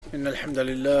إن الحمد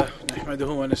لله نحمده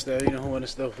ونستعينه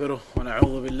ونستغفره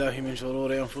ونعوذ بالله من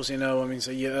شرور أنفسنا ومن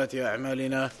سيئات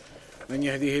أعمالنا من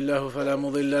يهده الله فلا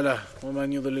مضل له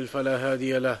ومن يضلل فلا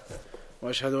هادي له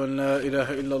وأشهد أن لا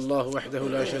إله إلا الله وحده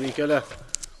لا شريك له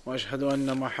وأشهد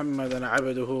أن محمدا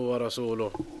عبده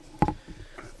ورسوله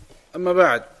أما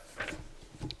بعد.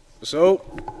 So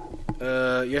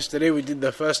yesterday we did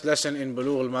the first lesson in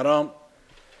Bulugh al-Maram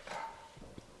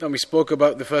and we spoke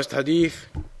about the first hadith,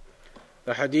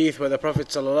 the hadith where the Prophet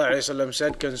ﷺ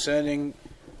said concerning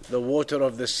the water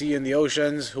of the sea and the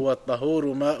oceans, هُوَ الطَّهُورُ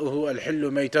مَاؤُهُ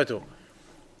الْحِلُّ مَيْتَتُهُ,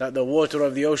 that the water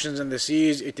of the oceans and the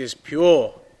seas, it is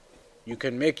pure. You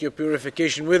can make your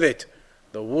purification with it.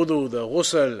 The wudu, the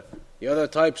ghusl, the other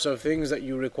types of things that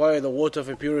you require the water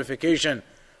for purification,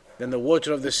 then the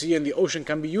water of the sea and the ocean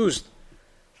can be used.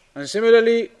 And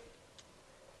similarly,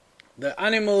 the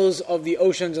animals of the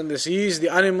oceans and the seas,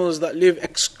 the animals that live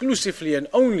exclusively and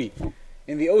only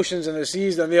in the oceans and the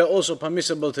seas, then they are also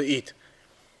permissible to eat.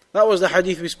 That was the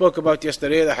hadith we spoke about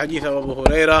yesterday, the hadith of Abu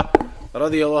Hurairah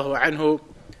radiyallahu anhu.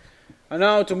 And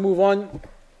now to move on,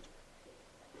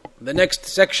 the next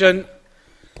section,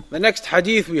 the next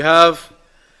hadith we have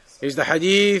is the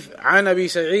hadith عن أبي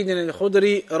سعيد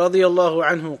الخدري رضي الله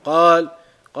عنه قال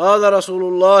قال رسول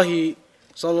الله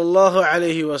صلى الله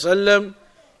عليه وسلم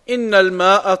إن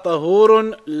الماء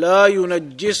طهور لا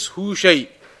ينجسه شيء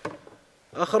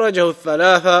أخرجه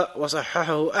الثلاثة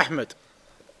وصححه أحمد.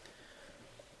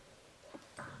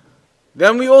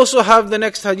 Then we also have the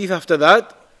next hadith after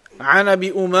that عن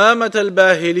أبي أمامة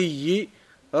الباهلي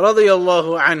رضي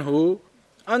الله عنه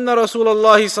أن رسول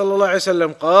الله صلى الله عليه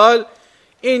وسلم قال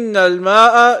إن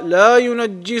الماء لا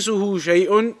ينجسه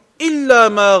شيء إلا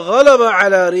ما غلب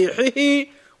على ريحه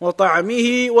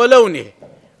وطعمه ولونه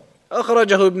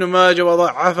أخرجه ابن ماجه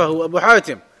وضعفه أبو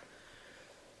حاتم.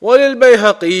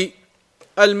 وللبيهقي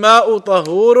الماء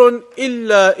طهور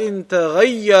إلا إن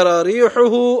تغير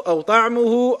ريحه أو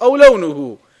طعمه أو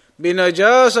لونه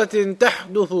بنجاسة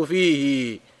تحدث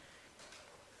فيه.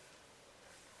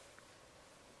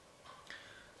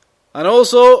 And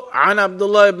also عن عبد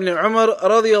الله بن عمر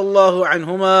رضي الله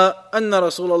عنهما أن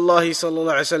رسول الله صلى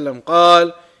الله عليه وسلم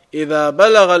قال إذا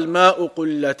بلغ الماء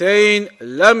قلتين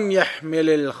لم يحمل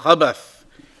الخبث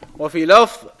وفي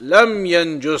لفظ لم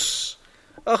ينجس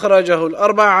أخرجه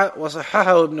الأربعة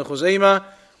وصححه ابن خزيمة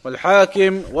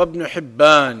والحاكم وابن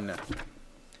حبان.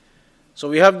 So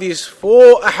we have these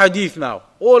 4 ahadith now,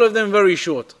 all of them very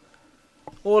short,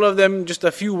 all of them just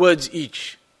a few words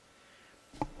each.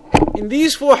 In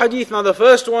these 4 hadith, now the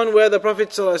first one where the Prophet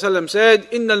ﷺ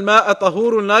said إِنَّ الْمَاءَ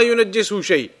طَهُورٌ لَا يُنَجِّسُهُ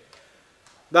شَيْءٍ,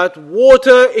 that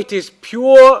water, it is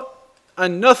pure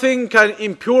and nothing can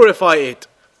impurify it.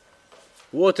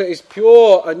 Water is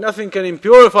pure and nothing can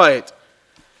impurify it.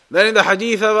 Then in the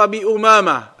hadith of Abi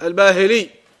Umama al-Bahili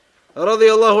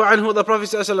radiyallahu anhu, the Prophet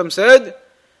ﷺ said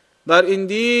that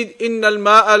indeed إِنَّ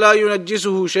الْمَاءَ لَا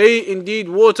يُنَجِّسُهُ شَيْءٍ, indeed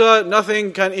water,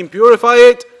 nothing can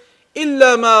impurify it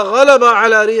إِلَّا مَا غَلَبَ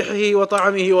عَلَى رِيحِهِ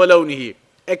وَطَعَمِهِ وَلَوْنِهِ,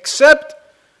 except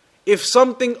if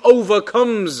something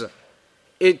overcomes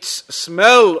its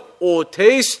smell or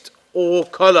taste or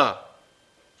color.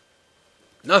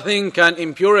 Nothing can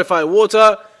impurify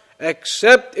water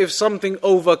except if something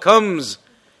overcomes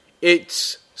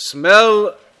its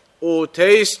smell or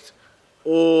taste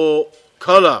or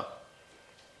color.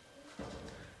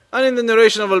 And in the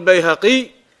narration of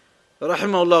Al-Bayhaqi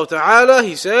rahimahullah ta'ala,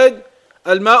 he said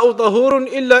الماء طهور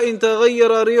إلا إن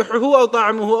تغير ريحه أو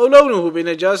طعمه أو لونه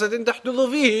بنجاسة تحدث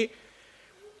فيه,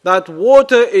 that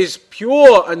water is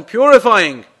pure and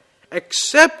purifying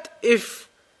except if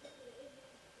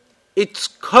its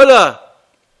color,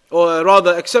 or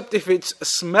rather except if its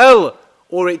smell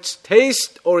or its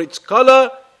taste or its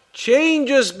color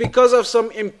changes because of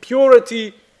some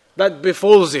impurity that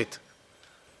befalls it,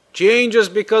 changes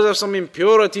because of some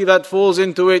impurity that falls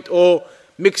into it or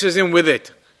mixes in with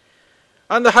it.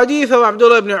 And the hadith of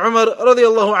Abdullah ibn Umar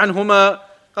radiyallahu anhuma,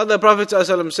 that the Prophet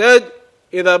ﷺ said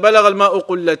إذا بلغ الماء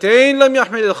قلتين لم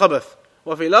يحمل الخبث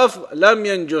وفي لفظ لم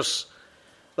ينجس,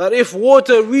 that if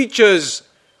water reaches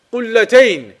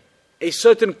قلتين, a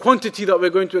certain quantity that we're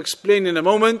going to explain in a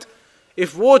moment,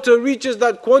 if water reaches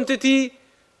that quantity,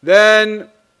 then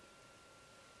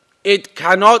it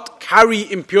cannot carry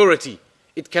impurity,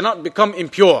 it cannot become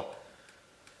impure.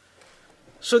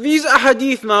 So these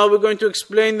ahadith now, we're going to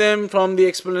explain them from the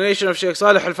explanation of Shaykh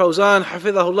Salih al-Fawzan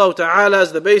hafidhahullah ta'ala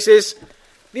as the basis.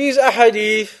 These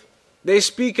ahadith, they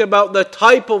speak about the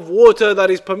type of water that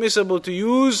is permissible to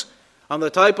use and the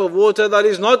type of water that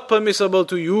is not permissible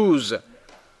to use.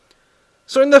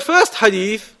 So in the first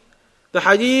hadith, the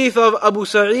hadith of Abu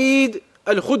Sa'id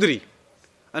al-Khudri.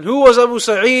 And who was Abu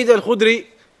Sa'id al-Khudri?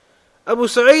 Abu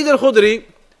Sa'id al-Khudri,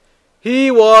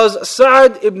 he was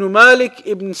Sa'ad ibn Malik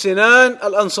ibn Sinan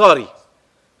al-Ansari.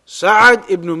 Sa'ad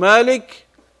ibn Malik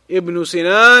ibn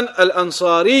Sinan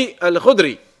al-Ansari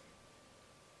al-Khudri.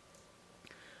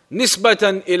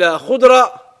 نسبة إلى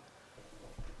خضرة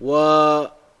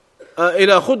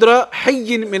إلى خضرة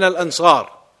حي من الأنصار.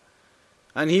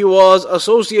 And he was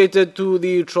associated to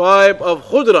the tribe of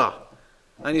Khudra.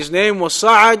 And his name was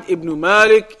Sa'ad ibn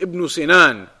Malik ibn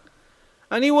Sinan.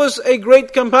 And he was a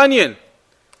great companion.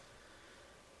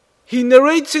 He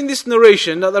narrates in this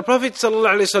narration that the Prophet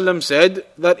ﷺ said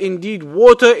that indeed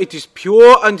water, it is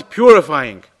pure and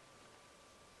purifying.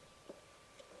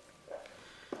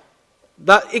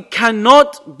 That it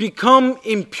cannot become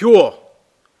impure.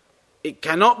 It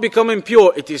cannot become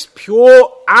impure. It is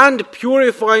pure and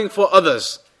purifying for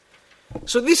others.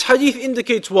 So this hadith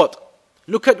indicates what?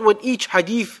 Look at what each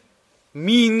hadith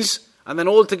means, and then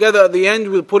all together at the end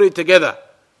we'll put it together.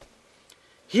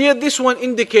 Here this one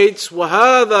indicates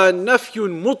وَهَذَا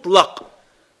نَفْيٌ مُطْلَقٌ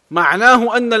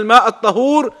معناه أن الماء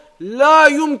الطهور لا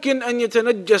يمكن أن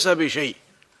يتنجس بشيء.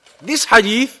 This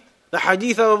hadith, the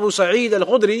hadith of Abu Sa'id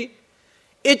al-Khudri,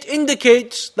 it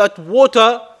indicates that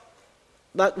water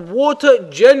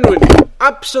generally,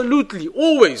 absolutely,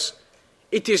 always,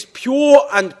 it is pure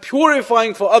and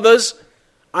purifying for others,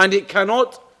 and it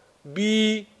cannot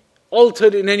be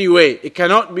altered in any way. It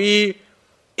cannot be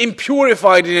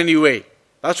impurified in any way.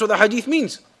 That's what the hadith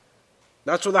means.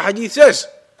 That's what the hadith says.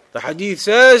 The hadith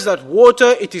says that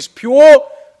water, it is pure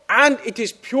and it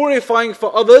is purifying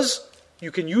for others.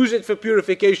 You can use it for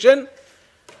purification.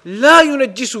 لا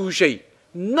ينجسه شيء.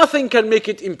 Nothing can make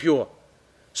it impure.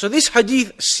 So this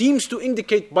hadith seems to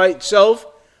indicate by itself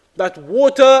that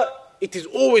water, it is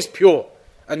always pure,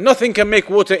 and nothing can make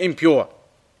water impure.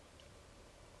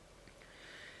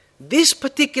 This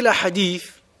particular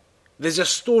hadith, there's a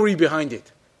story behind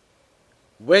it.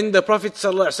 When the Prophet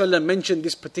ﷺ mentioned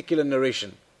this particular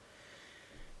narration.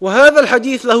 وهذا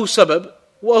الحديث له سبب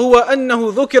وهو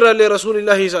أنه ذكر لرسول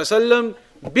الله صلى الله عليه وسلم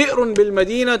بئر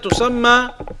بالمدينة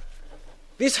تسمى.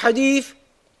 This hadith,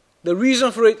 the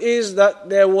reason for it is that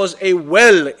there was a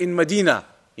well in Medina.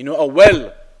 You know, a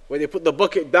well where they put the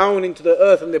bucket down into the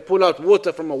earth and they pull out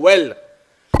water from a well.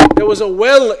 There was a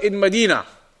well in Medina,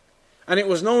 and it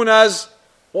was known as,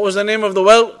 what was the name of the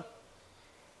well?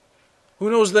 Who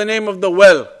knows the name of the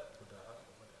well?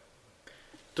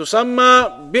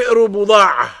 تسمى بئر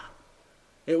بضاعة.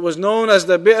 It was known as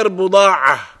the بئر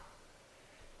بضاعة.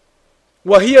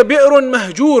 وهي بئر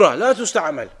مهجورة لا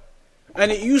تستعمل.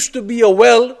 And it used to be a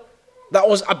well that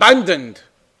was abandoned.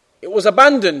 It was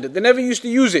abandoned. They never used to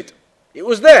use it. It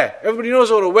was there. Everybody knows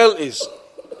what a well is.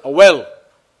 A well.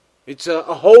 It's a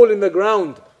hole in the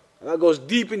ground that goes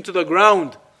deep into the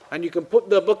ground, and you can put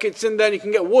the buckets in there and you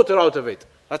can get water out of it.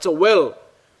 That's a well.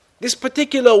 This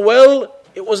particular well,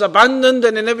 it was abandoned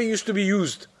and it never used to be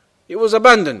used. It was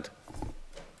abandoned.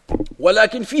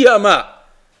 وَلَكِنْ فِيهَا مَاء.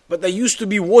 But there used to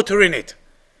be water in it.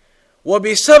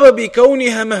 وبسبب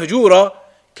كونها مهجورة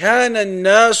كان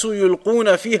الناس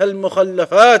يلقون فيها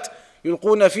المخلفات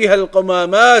يلقون فيها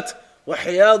القمامات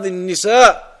وحياض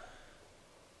النساء.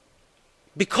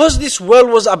 Because this well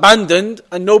was abandoned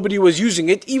and nobody was using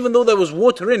it, even though there was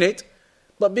water in it,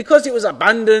 but because it was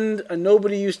abandoned and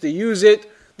nobody used to use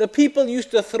it, the people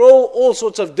used to throw all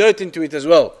sorts of dirt into it as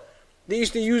well. They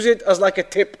used to use it as like a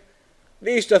tip.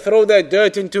 They used to throw their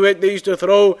dirt into it. They used to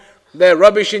throw their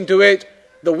rubbish into it.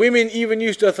 The women even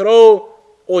used to throw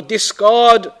or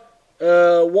discard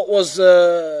what was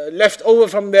left over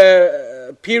from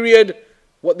their period,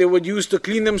 what they would use to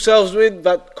clean themselves with,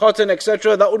 that cotton,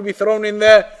 etc., that would be thrown in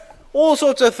there. All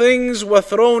sorts of things were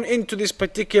thrown into this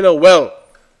particular well.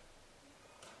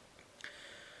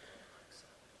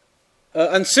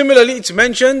 And similarly it's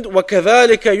mentioned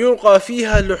وَكَذَلِكَ يُلْقَى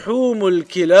فِيهَا لُحُومُ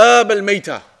الْكِلَابَ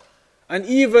الْمَيْتَةِ. And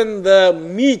even the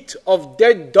meat of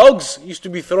dead dogs used to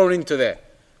be thrown into there.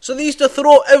 So they used to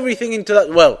throw everything into that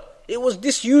well. It was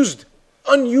disused,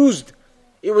 unused.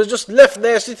 It was just left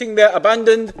there, sitting there,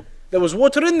 abandoned. There was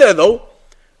water in there though,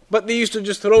 but they used to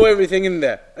just throw everything in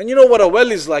there. And you know what a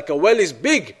well is like? A well is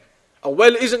big. A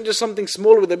well isn't just something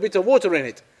small with a bit of water in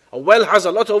it. A well has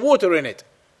a lot of water in it.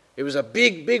 It was a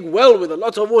big, big well with a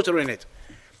lot of water in it.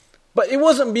 But it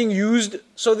wasn't being used,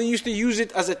 so they used to use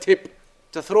it as a tip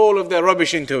to throw all of their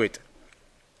rubbish into it.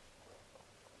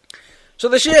 So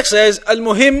the Shaykh says,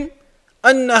 المهم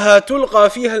أنها تلقى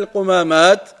فيها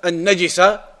القمامات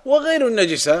النجسة وغير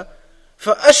النجسة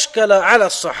فأشكل على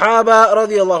الصحابة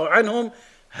رضي الله عنهم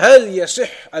هل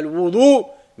يصح الوضوء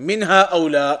منها أو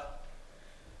لا.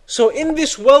 So in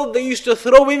this well they used to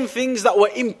throw in things that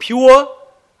were impure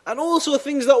and also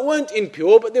things that weren't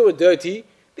impure but they were dirty.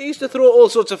 They used to throw all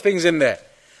sorts of things in there.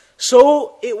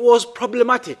 So it was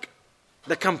problematic.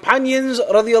 The companions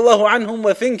radiallahu anhum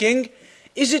were thinking,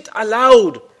 is it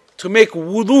allowed to make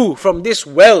wudu from this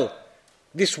well,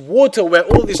 this water where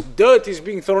all this dirt is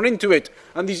being thrown into it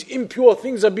and these impure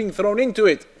things are being thrown into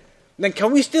it? Then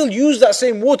can we still use that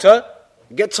same water,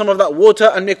 get some of that water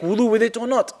and make wudu with it or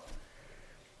not?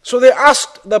 So they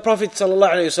asked the Prophet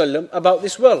ﷺ about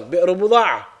this well, Bi'r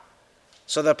Buda'ah.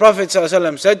 So the Prophet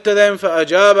ﷺ said to them,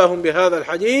 فَأَجَابَهُمْ بِهَذَا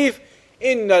الْحَدِيثِ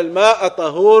إِنَّ الْمَاءَ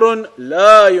طَهُورٌ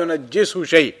لَا يُنَجِّسُهُ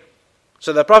شَيْءٍ.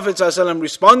 So the Prophet ﷺ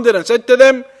responded and said to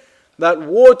them that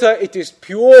water, it is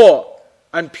pure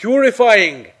and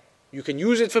purifying. You can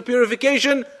use it for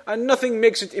purification and nothing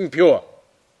makes it impure.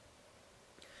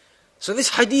 So this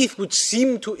hadith would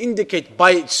seem to indicate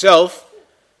by itself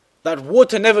that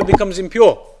water never becomes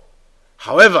impure.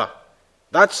 However,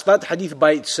 that's that hadith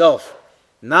by itself.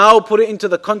 Now put it into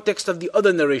the context of the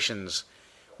other narrations.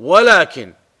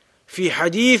 وَلَكِنْ في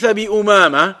حديث أبي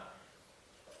أمامة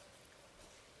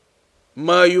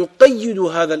ما يقيد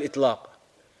هذا الإطلاق.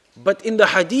 But in the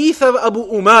hadith of Abu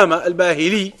Umama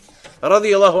al-Bahili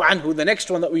radiyallahu anhu, the next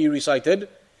one that we recited,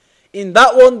 in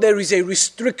that one there is a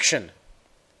restriction.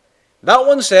 That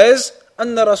one says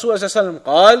أن رسول صلى الله عليه وسلم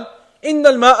قال إن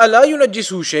الماء لا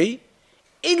ينجسه شيء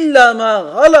إلا ما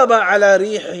غلب على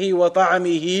ريحه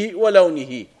وطعمه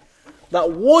ولونه.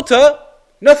 That water,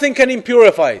 nothing can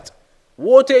impurify it.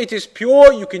 Water, it is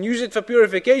pure, you can use it for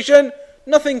purification,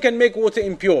 nothing can make water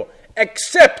impure,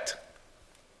 except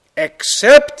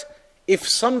if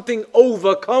something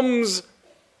overcomes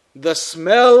the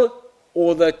smell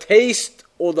or the taste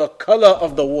or the color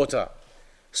of the water.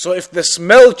 So if the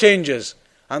smell changes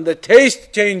and the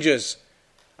taste changes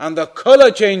and the color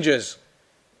changes,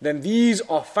 then these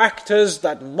are factors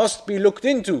that must be looked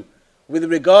into with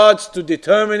regards to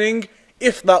determining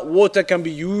if that water can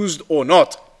be used or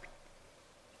not.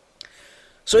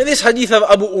 So in this hadith of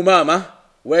Abu Umama,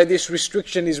 where this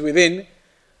restriction is within,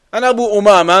 and Abu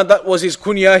Umama, that was his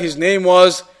kunya, his name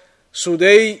was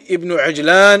Suday ibn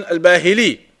Ajlan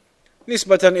al-Bahili,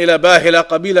 nisbatan ila Bahila,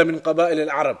 qabila min qaba'il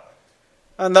al-Arab.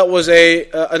 And that was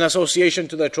an association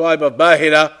to the tribe of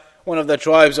Bahila, one of the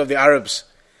tribes of the Arabs.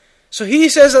 So he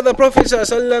says that the Prophet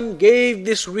ﷺ gave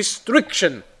this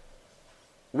restriction,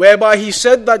 whereby he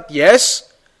said that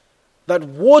yes, that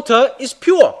water is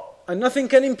pure and nothing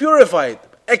can impurify it,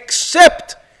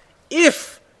 except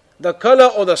if the color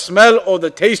or the smell or the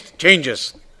taste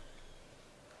changes.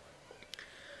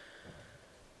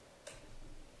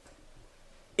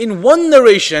 In one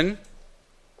narration,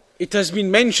 it has been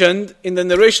mentioned in the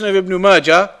narration of Ibn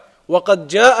Majah, وَقَدْ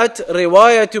جَاءَتْ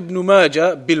رِوَايَةُ Ibn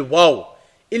Majah بِالْوَاوِ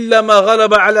إِلَّا مَا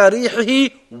غَلَبَ عَلَى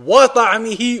رِيحِهِ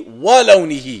وَطَعْمِهِ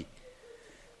وَلَوْنِهِ.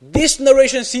 This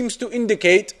narration seems to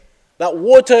indicate that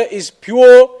water is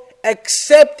pure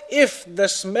except if the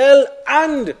smell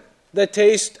and the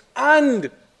taste and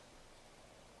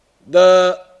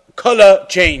the color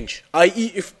change,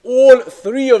 i.e. if all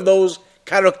three of those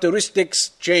characteristics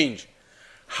change.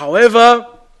 However,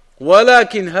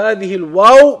 وَلَكِنْ هَذِهِ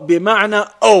الْوَاوْ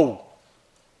بِمَعْنَى أَوْ.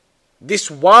 This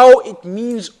wow, it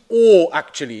means or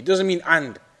actually, it doesn't mean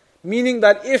and. Meaning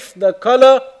that if the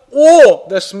color or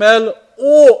the smell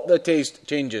or the taste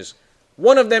changes,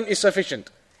 one of them is sufficient.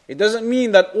 It doesn't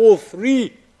mean that all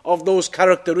three of those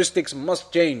characteristics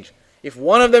must change. If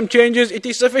one of them changes, it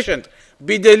is sufficient.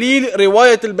 بدليل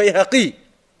رواية البيهقي.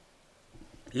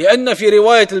 لأن في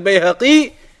رواية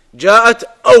البيهقي جاءت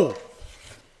أو.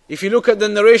 If you look at the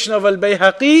narration of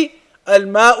Al-Bayhaqi,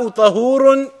 الماء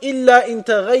طهور إلا إن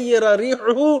تغير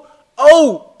ريحه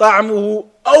أو طعمه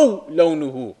أو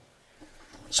لونه.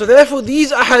 So therefore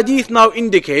these ahadith now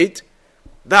indicate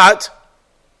that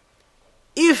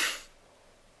if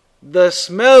the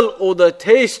smell or the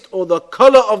taste or the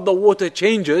color of the water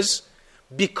changes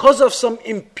because of some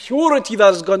impurity that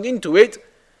has gone into it,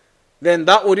 then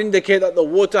that would indicate that the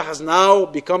water has now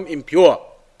become impure.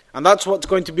 And that's what's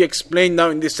going to be explained now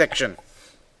in this section.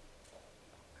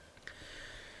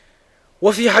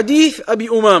 وفي حديث أبي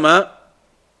أمامة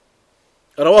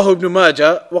رواه ابن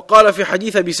ماجه وقال في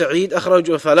حديث أبي سعيد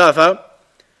أخرجه ثلاثة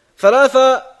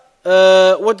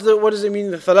what does it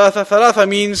mean ثلاثة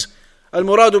means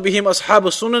المراد بهم أصحاب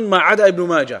السنن ما عدا ابن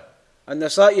ماجه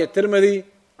النسائي الترمذي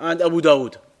and Abu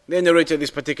Dawud. They narrated this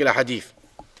particular hadith.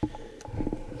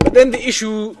 But then the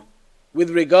issue with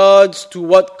regards to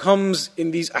what comes in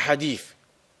these ahadith.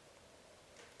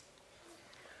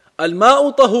 الماء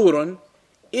طهور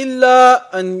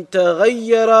إلا أن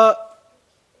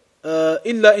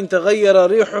تغير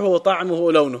ريحه وطعمه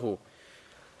ولونه.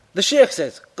 The Shaykh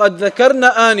says قد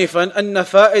ذكرنا آنفا أن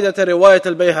فائدة رواية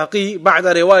البيهقي بعد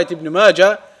رواية ابن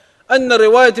ماجه أن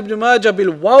رواية ابن ماجه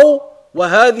بالواو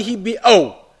وهذه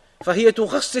بأو فهي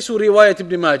تخصص رواية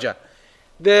ابن ماجه.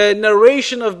 The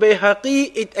narration of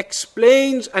Bayhaqi, it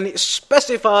explains and it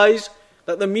specifies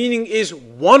that the meaning is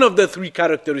one of the three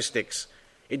characteristics.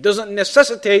 It doesn't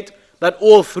necessitate that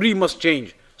all three must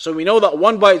change. So we know that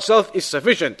one by itself is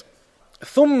sufficient.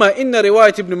 ثم إن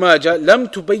رواية ابن ماجه لم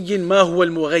تبين ما هو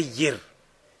المغير.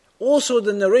 Also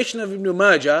the narration of Ibn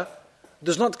Majah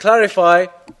does not clarify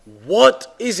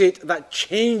what is it that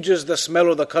changes the smell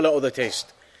or the color or the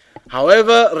taste.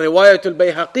 However, Riwayatul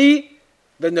Bayhaqi,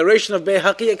 the narration of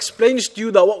Bayhaqi explains to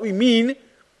you that what we mean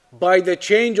by the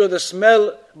change or the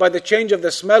smell, by the change of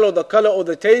the smell or the color or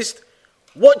the taste,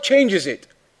 what changes it?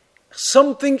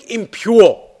 Something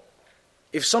impure.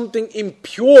 If something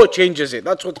impure changes it,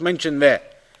 that's what's mentioned there.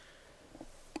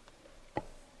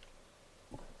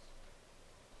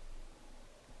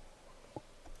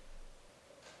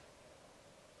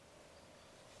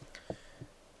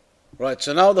 Right,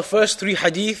 so now the first three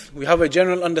hadith, we have a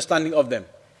general understanding of them.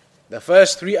 The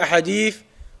first three ahadith,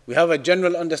 we have a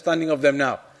general understanding of them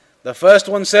now. The first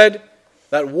one said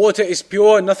that water is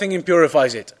pure, nothing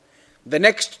impurifies it. The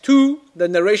next two, the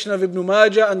narration of Ibn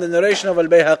Majah and the narration of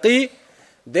Al-Bayhaqi,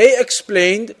 they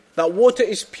explained that water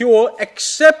is pure,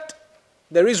 except,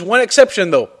 there is one exception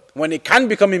though, when it can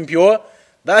become impure,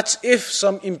 that's if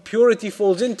some impurity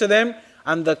falls into them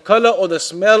and the color or the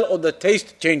smell or the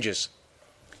taste changes.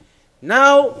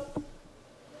 Now,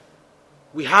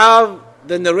 we have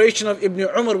the narration of Ibn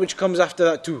Umar which comes after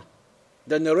that too.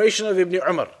 The narration of Ibn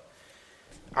Umar.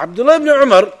 Abdullah ibn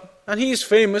Umar, and he is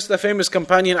famous, the famous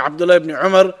companion Abdullah ibn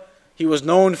Umar. He was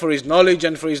known for his knowledge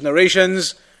and for his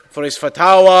narrations, for his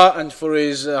fatawa and for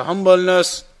his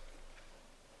humbleness.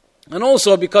 And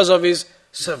also because of his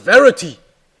severity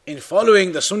in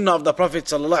following the sunnah of the Prophet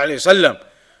ﷺ.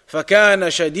 فَكَانَ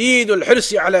شَدِيدُ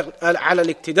الْحِرْصِ عَلَى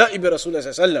الْاِقْتِدَاءِ بِرَسُولِ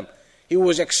اللَّهِ ﷺ. He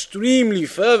was extremely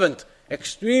fervent,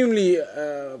 extremely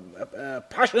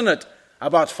passionate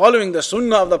about following the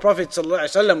sunnah of the Prophet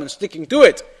ﷺ and sticking to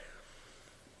it.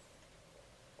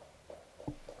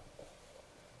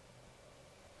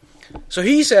 So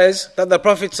he says that the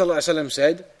Prophet ﷺ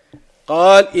said,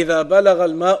 قال إذا بلغ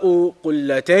الماء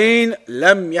قلتين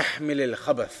لم يحمل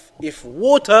الخبث. If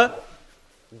water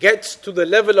gets to the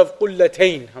level of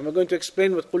قلتين, and we're going to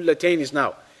explain what قلتين is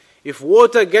now. If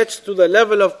water gets to the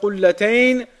level of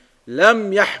قلتين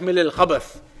لم يحمل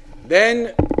الخبث,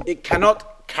 then it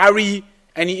cannot carry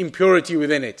any impurity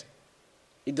within it.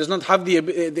 It does not have the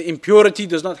impurity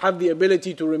does not have the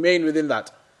ability to remain within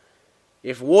that.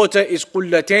 If water is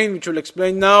قلتين, which we'll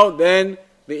explain now, then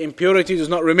the impurity does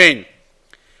not remain.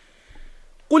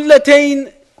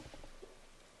 قلتين,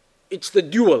 it's the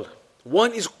dual.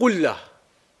 One is قلة.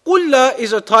 قلة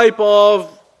is a type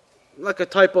of, like a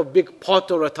type of big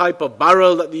pot or a type of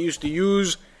barrel that they used to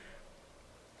use.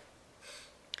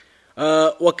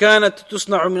 وكانت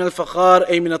تصنع من الفخار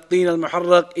أي من الطين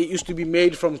المحرق. It used to be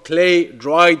made from clay,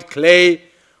 dried clay.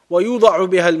 ويوضع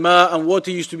بها الماء, and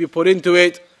water used to be put into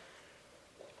it.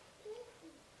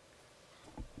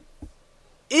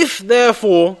 If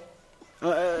therefore,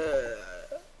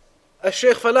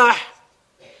 Shaykh Falah,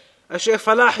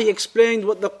 he explained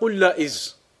what the qulla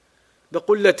is. The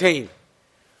qullatayn.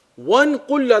 One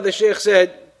qulla, the Shaykh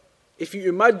said, if you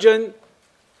imagine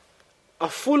a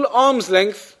full arm's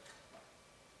length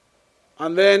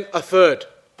and then a third.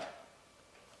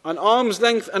 An arm's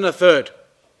length and a third.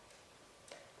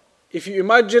 If you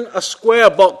imagine a square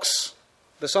box,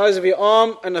 the size of your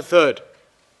arm and a third,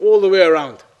 all the way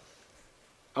around.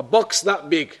 A box that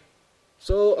big.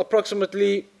 So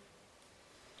approximately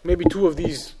maybe two of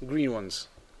these green ones.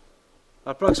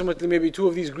 Approximately maybe two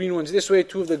of these green ones this way,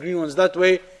 two of the green ones that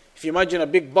way. If you imagine a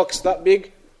big box that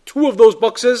big, two of those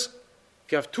boxes,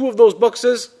 if you have two of those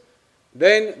boxes,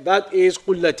 then that is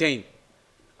qullatayn.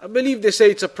 I believe they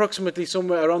say it's approximately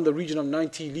somewhere around the region of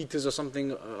 90 liters or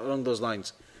something along those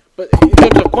lines. But in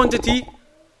terms of quantity,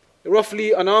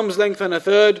 roughly an arm's length and a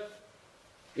third.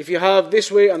 If you have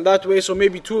this way and that way, so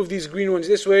maybe two of these green ones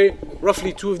this way,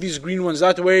 roughly two of these green ones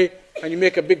that way, and you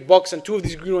make a big box and two of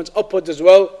these green ones upwards as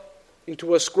well,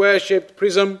 into a square-shaped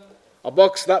prism, a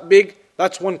box that big,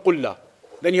 that's one qulla.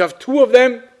 Then you have two of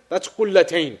them, that's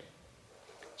qullatayn.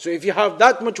 So if you have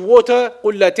that much water,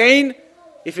 qullatayn,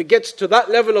 if it gets to that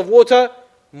level of water,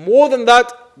 more than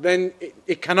that, then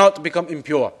it cannot become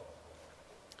impure.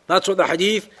 That's what the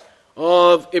hadith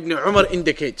of Ibn Umar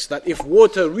indicates, that if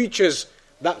water reaches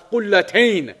that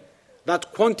qullatayn,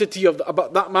 that quantity of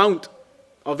about that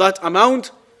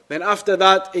amount, then after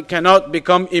that it cannot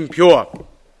become impure.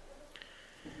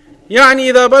 يعني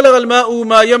إذا بلغ الماء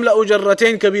ما يملأ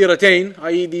جرتين كبيرتين,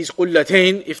 i.e. these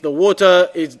قلتين, if the water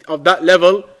is of that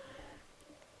level,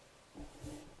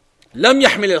 لم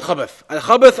يحمل الخبث.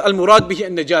 الخبث المراد به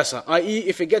النجاسة, i.e.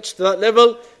 if it gets to that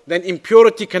level, then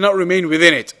impurity cannot remain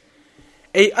within it.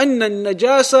 أي أن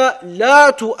النجاسة لا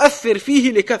تؤثر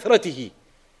فيه لكثرته.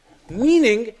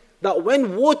 Meaning that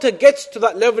when water gets to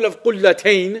that level of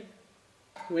قلتين,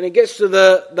 when it gets to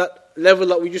that level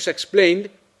that we just explained,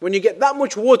 when you get that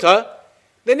much water,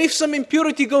 then if some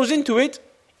impurity goes into it,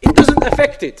 it doesn't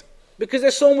affect it. Because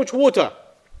there's so much water.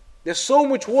 There's so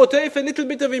much water, if a little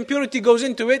bit of impurity goes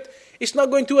into it, it's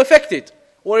not going to affect it.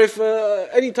 Or if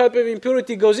any type of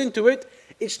impurity goes into it,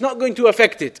 it's not going to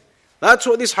affect it. That's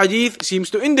what this hadith seems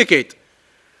to indicate.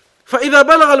 فإذا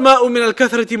بلغ الماء من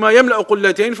الكثرة ما يملأ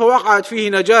قلتين فوقعت فيه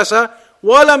نجاسة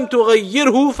ولم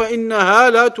تغيره فإنها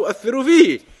لا تؤثر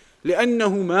فيه لأنه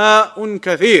ماء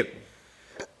كثير.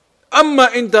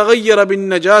 أما إن تغير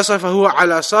بالنجاسة فهو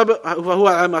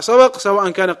على ما سبق سواء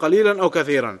كان قليلا أو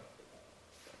كثيرا.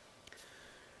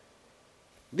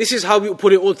 This is how we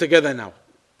put it all together now.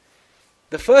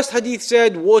 The first hadith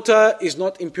said water is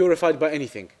not impurified by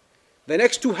anything. The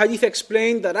next two hadith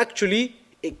explained that actually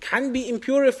it can be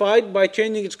impurified by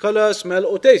changing its color, smell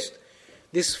or taste.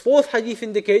 This fourth hadith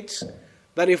indicates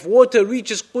that if water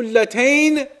reaches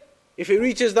qullatayn, if it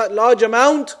reaches that large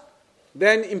amount,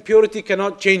 then impurity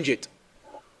cannot change it.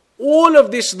 All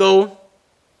of this though,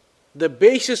 the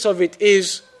basis of it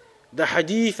is the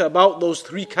hadith about those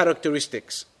three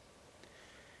characteristics.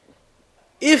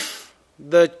 If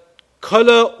the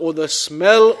color or the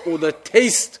smell or the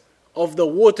taste of the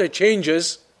water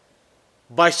changes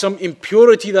by some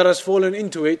impurity that has fallen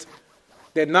into it,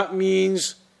 then that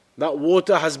means that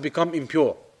water has become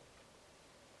impure.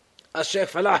 As Shaykh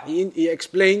Falah, he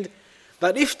explained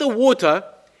that if the water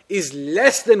is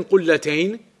less than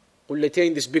qullatayn,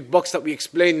 this big box that we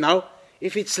explained now,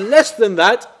 if it's less than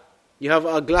that, you have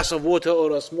a glass of water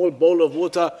or a small bowl of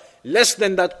water less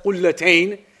than that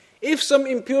qullatayn, if some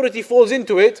impurity falls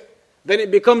into it, then it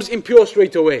becomes impure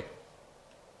straight away.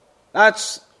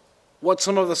 That's what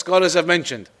some of the scholars have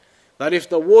mentioned. That if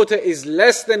the water is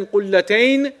less than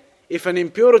qullatayn, if an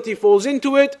impurity falls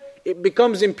into it, it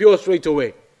becomes impure straight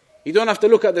away. You don't have to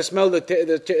look at the smell,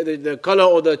 the color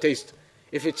or the taste.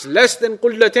 If it's less than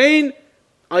qullatayn,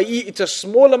 i.e. it's a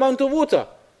small amount of water.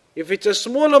 If it's a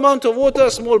small amount of water,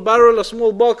 a small barrel, a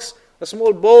small box, a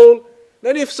small bowl,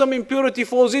 then if some impurity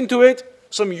falls into it,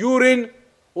 some urine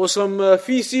or some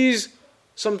feces,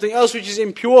 something else which is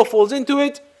impure falls into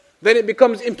it, then it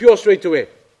becomes impure straight away.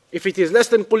 If it is less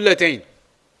than qullatayn.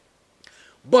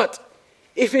 But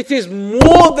if it is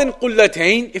more than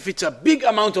qullatayn, if it's a big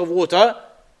amount of water,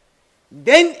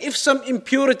 then if some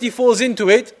impurity falls into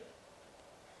it,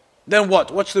 then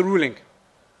what? What's the ruling?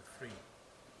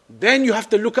 Then you have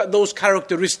to look at those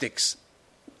characteristics.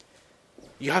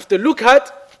 You have to look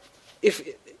at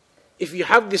if you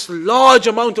have this large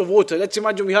amount of water. Let's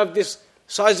imagine we have this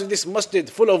size of this masjid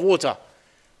full of water,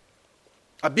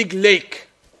 a big lake.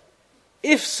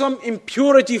 If some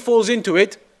impurity falls into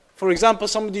it, for example,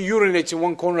 somebody urinates in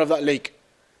one corner of that lake.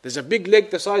 There's a big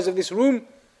lake the size of this room,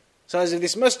 size of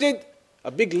this masjid,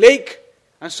 a big lake,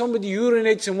 and somebody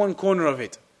urinates in one corner of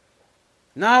it.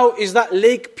 Now, is that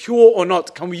lake pure or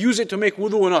not? Can we use it to make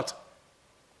wudu or not?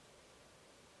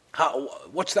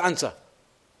 What's the answer?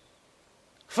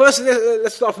 First,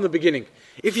 let's start from the beginning.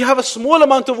 If you have a small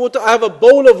amount of water, I have a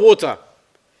bowl of water.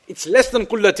 It's less than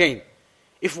qullatayn.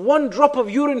 If one drop of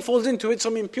urine falls into it,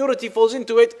 some impurity falls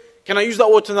into it, can I use that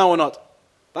water now or not?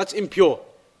 That's impure.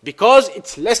 Because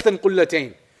it's less than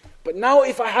qullatayn. But now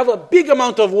if I have a big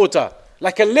amount of water,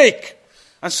 like a lake,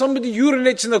 and somebody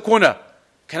urinates in the corner,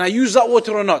 can I use that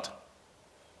water or not?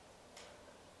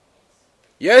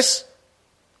 Yes?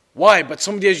 Why? But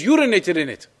somebody has urinated in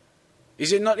it.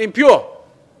 Is it not impure?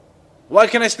 Why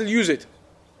can I still use it?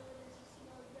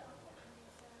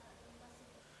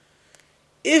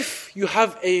 If you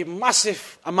have a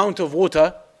massive amount of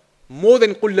water, more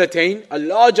than qullatayn, a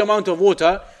large amount of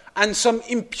water, and some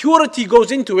impurity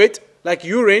goes into it, like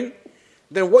urine,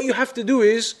 then what you have to do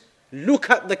is look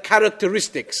at the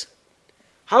characteristics.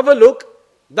 Have a look.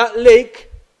 That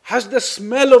lake, has the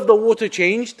smell of the water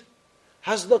changed?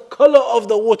 Has the color of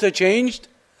the water changed?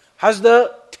 Has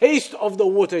the taste of the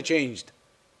water changed?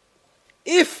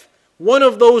 If one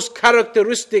of those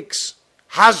characteristics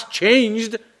has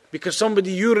changed because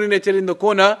somebody urinated in the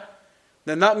corner,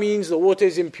 then that means the water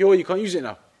is impure, you can't use it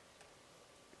now.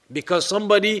 Because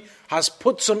somebody has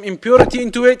put some impurity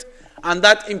into it, and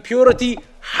that impurity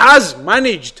has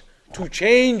managed to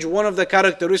change one of the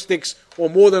characteristics or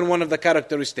more than one of the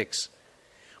characteristics.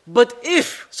 But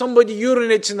if somebody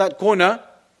urinates in that corner,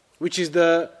 which is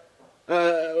the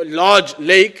large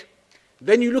lake,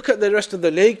 then you look at the rest of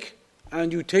the lake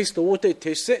and you taste the water, it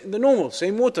tastes the normal,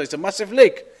 same water, it's a massive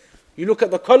lake. You look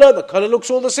at the color looks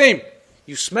all the same.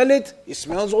 You smell it, it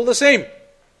smells all the same.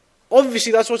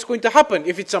 Obviously that's what's going to happen.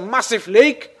 If it's a massive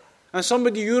lake and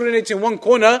somebody urinates in one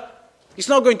corner, it's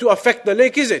not going to affect the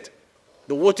lake, is it?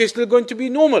 The water is still going to be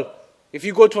normal. If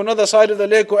you go to another side of the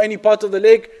lake or any part of the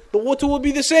lake, the water will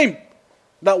be the same.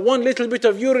 That one little bit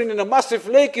of urine in a massive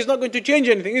lake is not going to change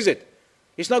anything, is it?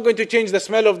 It's not going to change the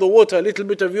smell of the water, a little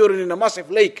bit of urine in a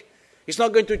massive lake. It's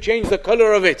not going to change the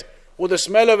color of it, or the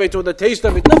smell of it, or the taste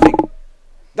of it, nothing.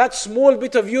 That small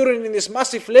bit of urine in this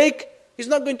massive lake is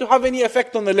not going to have any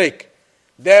effect on the lake.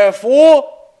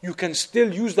 Therefore, you can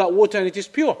still use that water and it is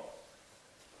pure.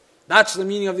 That's the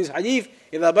meaning of this hadith.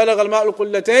 إِذَا بَلَغَ الْمَاءُ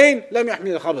قُلَّتَيْنِ لَمْ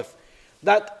يَحْمِلِ الْخَبَثِ.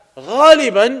 That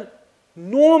غالباً,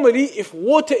 normally, if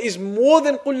water is more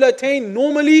than قُلَّتَيْن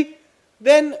normally,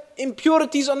 then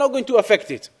impurities are not going to affect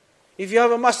it. If you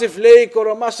have a massive lake or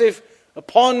a massive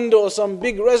pond or some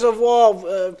big reservoir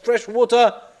of fresh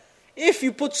water, if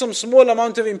you put some small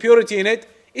amount of impurity in it,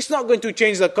 it's not going to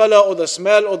change the color or the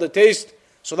smell or the taste.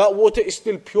 So that water is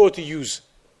still pure to use.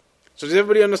 So does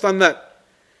everybody understand that?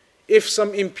 If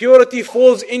some impurity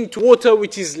falls into water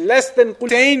which is less than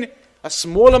qultain, a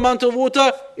small amount of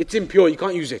water, it's impure, you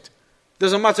can't use it.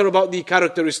 Doesn't matter about the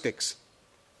characteristics.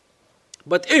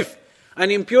 But if an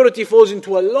impurity falls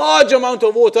into a large amount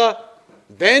of water,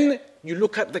 then you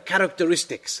look at the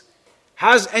characteristics.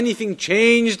 Has anything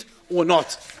changed or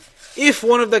not? If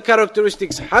one of the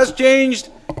characteristics has changed,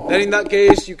 then in that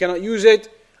case you cannot use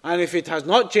it. And if it has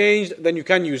not changed, then you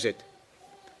can use it.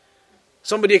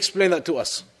 Somebody explain that to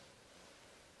us.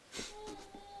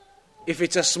 If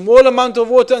it's a small amount of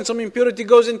water and some impurity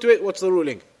goes into it, what's the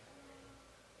ruling?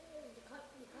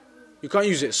 You can't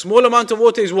use it. Small amount of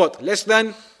water is what? Less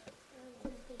than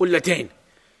qullatain.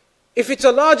 If it's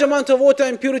a large amount of water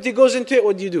and impurity goes into it,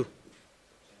 what do?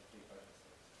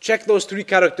 Check those three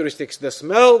characteristics: the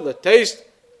smell, the taste,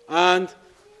 and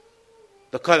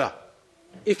the color.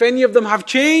 If any of them have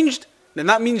changed, then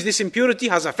that means this impurity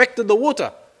has affected the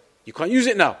water. You can't use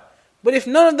it now. But if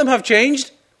none of them have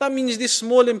changed, that means this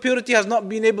small impurity has not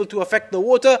been able to affect the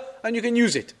water and you can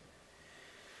use it.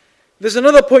 There's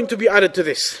another point to be added to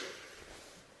this.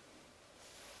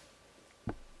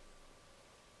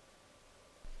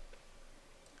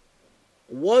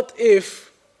 What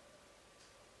if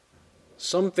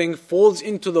something falls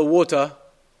into the water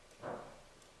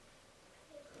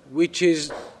which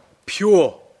is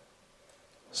pure?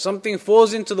 Something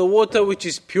falls into the water which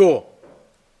is pure.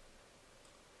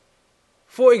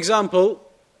 For example,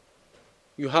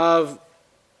 you have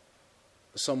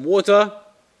some water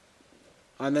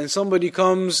and then somebody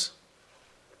comes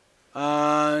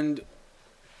and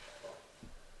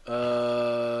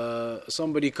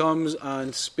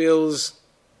spills,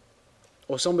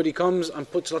 or somebody comes and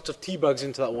puts lots of tea bags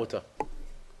into that water.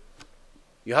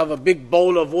 You have a big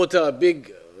bowl of water, a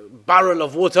big barrel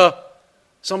of water.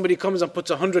 Somebody comes and puts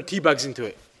 100 tea bags into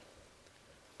it.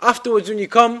 Afterwards, when you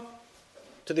come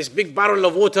to this big barrel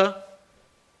of water,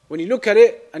 when you look at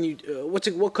it, and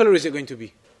what color is it going to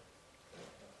be?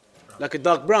 Like a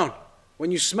dark brown.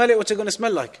 When you smell it, what's it going to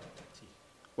smell like?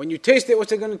 When you taste it,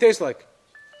 what's it going to taste like?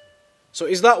 So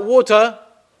is that water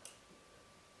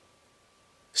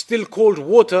still called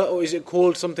water, or is it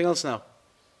called something else now?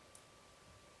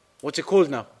 What's it called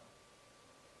now?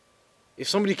 If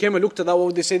somebody came and looked at that, what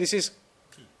would they say this is?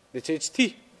 They'd say it's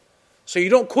tea. So you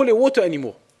don't call it water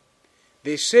anymore.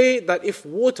 They say that if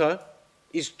water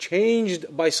is changed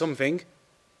by something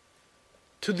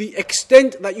to the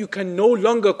extent that you can no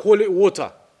longer call it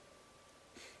water,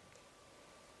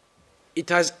 it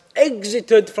has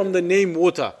exited from the name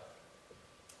water.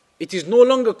 It is no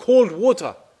longer called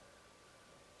water.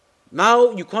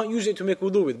 Now you can't use it to make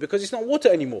wudu with, because it's not water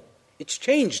anymore. It's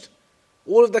changed.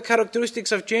 All of the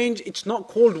characteristics have changed. It's not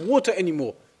called water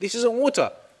anymore. This isn't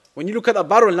water. When you look at a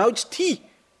barrel now, it's tea.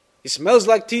 It smells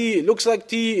like tea, it looks like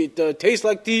tea, it tastes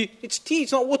like tea. It's tea,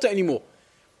 it's not water anymore.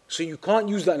 So you can't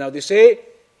use that now. They say,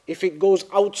 if it goes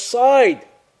outside,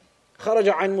 خرج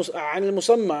عن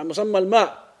المسمى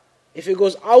الماء, if it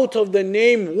goes out of the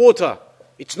name water,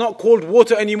 it's not called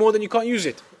water anymore, then you can't use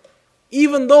it.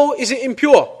 Even though, is it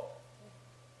impure?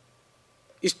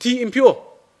 Is tea impure?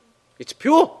 It's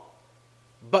pure.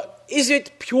 But is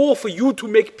it pure for you to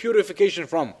make purification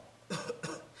from?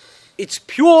 It's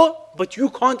pure, but you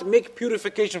can't make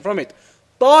purification from it.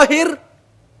 Tahir,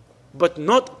 but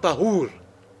not tahur.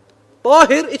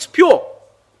 Tahir, it's pure.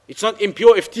 It's not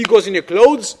impure. If tea goes in your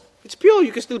clothes, it's pure,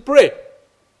 you can still pray.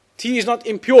 Tea is not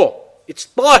impure. It's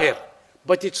طاهر,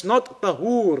 but it's not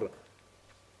طهور.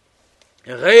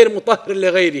 غير مطهر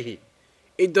لغيره.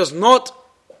 It does not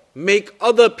make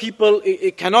other people,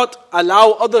 it cannot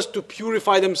allow others to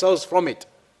purify themselves from it.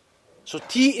 So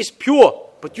tea is pure,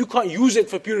 but you can't use it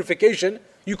for purification.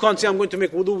 You can't say, I'm going to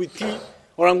make wudu with tea,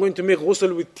 or I'm going to make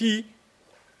ghusl with tea.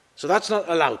 So that's not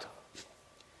allowed.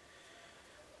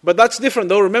 But that's different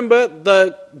though. Remember,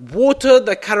 the water,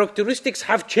 the characteristics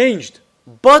have changed.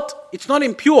 But it's not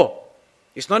impure.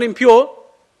 It's not impure,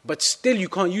 but still you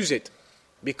can't use it.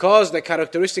 Because the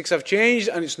characteristics have changed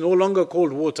and it's no longer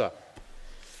called water.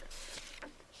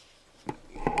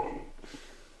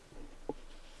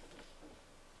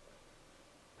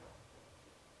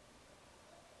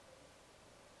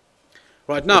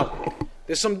 Right, now,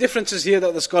 there's some differences here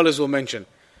that the scholars will mention.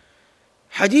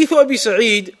 حديث أبي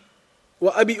سعيد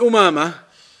وأبي أمامة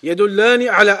يدلان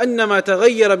على أن ما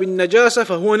تغير بالنجاسة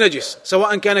فهو نجس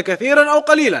سواء كان كثيرا أو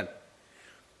قليلا.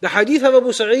 The hadith of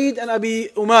Abu Sa'id and Abi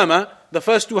Umama, the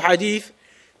first two hadith,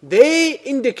 they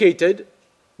indicated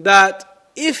that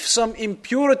if some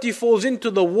impurity falls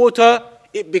into the water,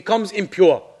 it becomes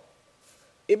impure.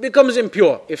 It becomes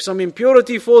impure. If some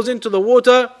impurity falls into the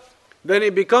water, then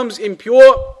it becomes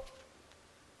impure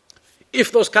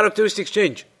if those characteristics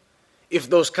change. If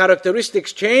those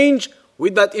characteristics change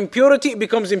with that impurity, it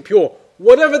becomes impure.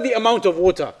 Whatever the amount of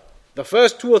water. The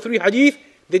first two or three hadith,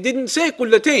 they didn't say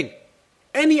kullatain.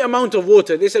 Any amount of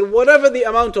water. They said whatever the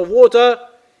amount of water,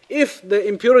 if the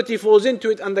impurity falls into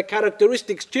it and the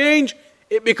characteristics change,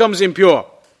 it becomes impure.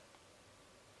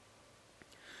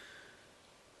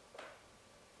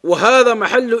 وهذا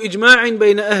محل إجماع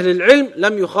بين أهل العلم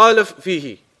لم يخالف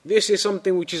فيه. This is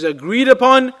something which is agreed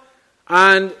upon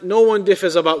and no one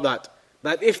differs about that.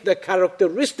 That if the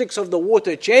characteristics of the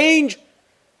water change,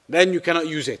 then you cannot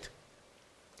use it.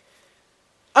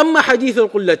 أما حديث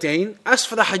القلتين, as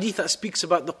for the hadith that speaks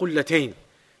about the قلتين,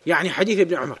 يعني حديث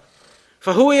ابن عمر,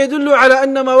 فهو يدل على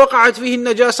أن ما وقعت فيه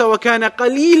النجاسة وكان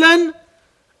قليلا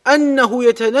أنه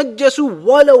يتنجس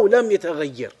ولو لم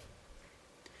يتغير.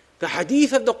 The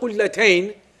hadith of the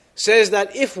قلتين says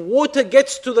that if water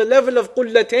gets to the level of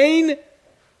قلتين,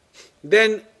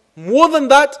 then more than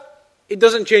that, it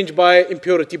doesn't change by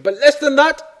impurity. But less than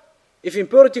that, if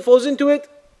impurity falls into it,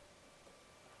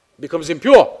 it becomes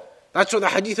impure. That's what the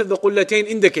hadith of the قلتين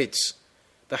indicates.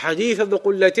 The hadith of the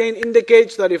قلتين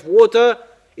indicates that if water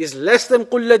is less than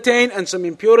قلتين and some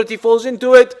impurity falls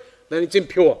into it, then it's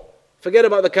impure. Forget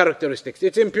about the characteristics.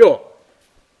 It's impure.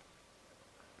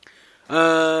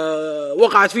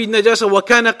 وقعت فيه النجاسة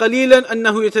وكان قليلا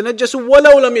أنه يتنجس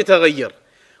ولو لم يتغير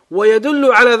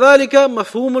ويدل على ذلك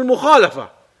مفهوم المخالفة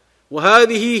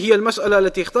وهذه هي المسألة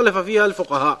التي اختلف فيها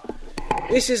الفقهاء.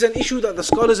 This is an issue that the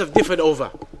scholars have differed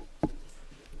over.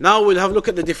 Now we'll have a look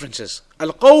at the differences.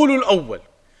 القول الأول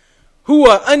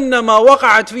هو أن ما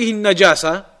وقعت فيه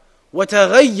النجاسة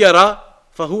وتغير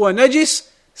فهو نجس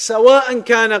سواء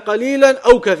كان قليلا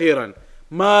أو كثيرا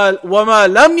وما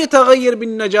لم يتغير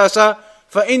بالنجاسة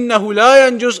فإنه لا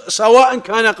ينجس سواء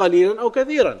كان قليلا أو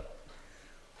كثيرا.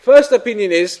 First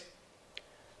opinion is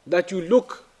that you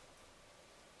look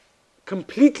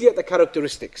completely at the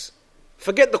characteristics.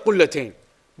 Forget the قلتين.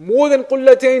 More than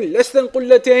قلتين, less than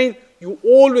قلتين, you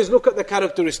always look at the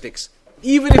characteristics.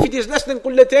 Even if it is less than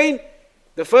قلتين,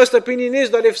 the first opinion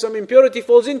is that if some impurity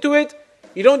falls into it,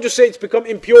 you don't just say it's become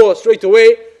impure straight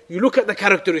away, you look at the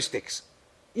characteristics.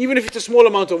 Even if it's a small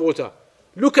amount of water.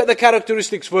 Look at the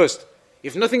characteristics first.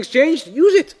 If nothing's changed,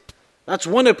 use it. That's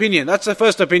one opinion. That's the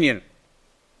first opinion.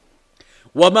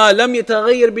 وَمَا لَمْ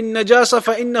يَتَغَيَّرْ بِالنَّجَاسَةِ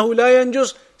فَإِنَّهُ لَا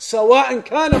يَنْجُسْ سَوَاءً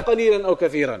كَانَ قَلِيلًا أَوْ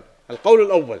كَثِيرًا.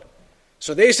 القول الأول.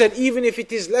 So they said even if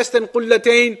it is less than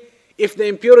قلتين, if the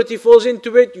impurity falls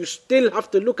into it, you still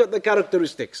have to look at the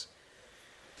characteristics.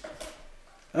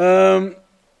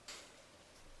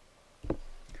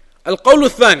 القول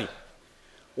الثاني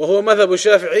وهو مذهب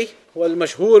الشافعي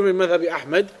والمشهور من مذهب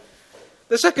أحمد.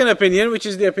 The second opinion, which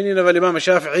is the opinion of Imam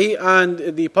Shafi'i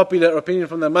and the popular opinion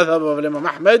from the madhab of Imam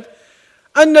Ahmad,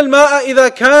 أن الماء إذا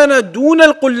كان دون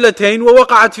القلتين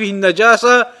ووقعت فيه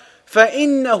النجاسة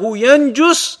فإنه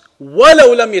ينجس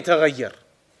ولو لم يتغير.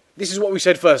 This is what we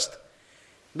said first.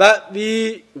 That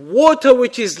the water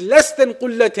which is less than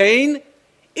قلتين,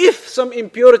 if some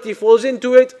impurity falls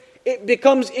into it, it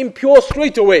becomes impure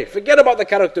straight away. Forget about the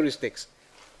characteristics.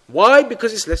 Why?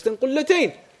 Because it's less than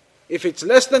قلتين. If it's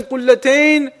less than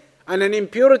قلتين and an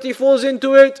impurity falls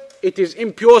into it, it is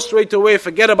impure straight away.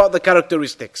 Forget about the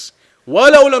characteristics.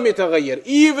 وَلَوْ لَمْ يَتَغَيَّرْ.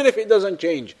 Even if it doesn't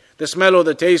change the smell or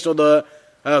the taste or the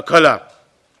color.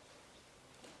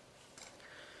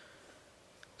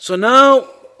 So now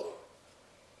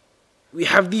we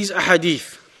have these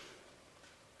ahadith.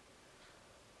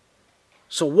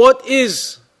 So what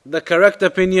is the correct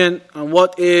opinion and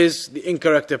what is the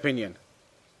incorrect opinion?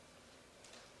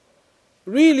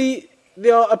 Really,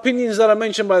 there are opinions that are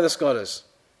mentioned by the scholars.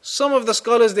 Some of the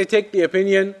scholars, they take the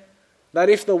opinion that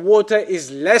if the water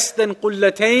is less than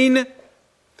qullatayn,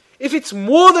 if it's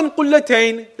more than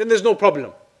qullatayn, then there's no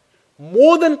problem.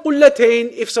 More than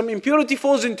qullatayn, if some impurity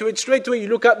falls into it, straight away you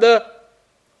look at the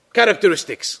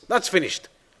characteristics. That's finished.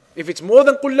 If it's more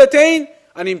than qullatayn,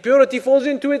 an impurity falls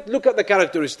into it, look at the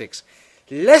characteristics.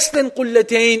 Less than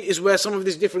qullatayn is where some of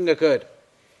this differing occurred.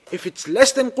 If it's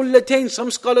less than qullatayn,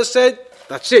 some scholars said,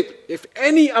 that's it. If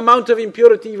any amount of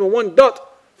impurity, even one dot,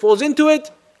 falls into it,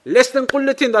 less than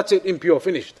qullatayn, that's it, impure,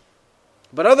 finished.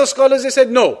 But other scholars, they said,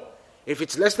 no. If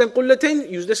it's less than qullatayn,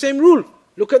 use the same rule.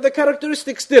 Look at the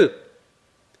characteristics still.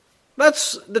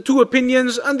 That's the two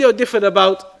opinions, and they are differed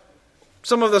about.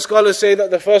 Some of the scholars say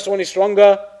that the first one is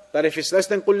stronger, that if it's less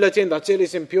than qullatayn, that's it,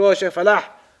 it's impure. Shaykh Falah,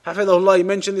 Hafidhahullah, he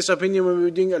mentioned this opinion when we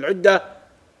were doing Al-Udda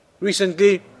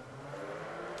recently.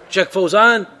 Shaykh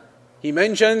Fawzan, he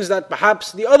mentions that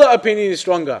perhaps the other opinion is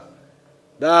stronger.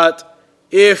 That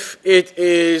if it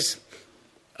is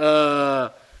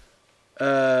less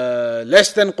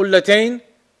than qullatayn,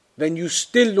 then you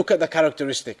still look at the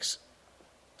characteristics.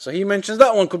 So he mentions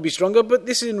that one could be stronger, but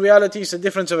this in reality is a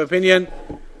difference of opinion,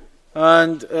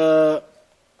 and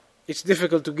it's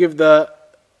difficult to give the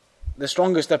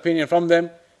strongest opinion from them.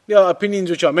 There are opinions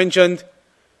which are mentioned.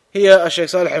 Here, Shaykh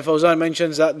Salih al-Fawzan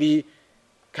mentions that the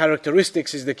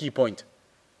characteristics is the key point.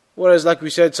 Whereas, like we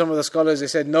said, some of the scholars, they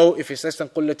said, no, if it's less than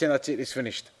qullatayn, that's it, it's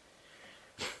finished.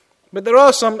 But there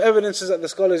are some evidences that the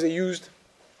scholars, they used.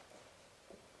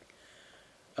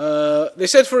 They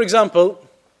said, for example,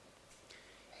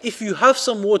 if you have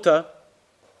some water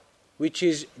which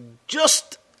is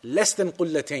just less than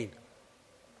qullatayn,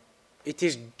 it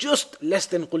is just less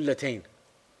than qullatayn.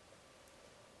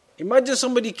 Imagine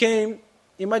somebody came,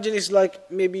 imagine it's like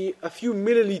maybe a few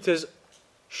milliliters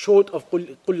short of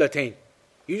qullatayn.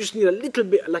 You just need a little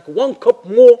bit, like 1 cup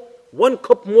more, and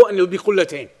it will be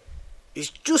qullatayn. It's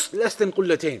just less than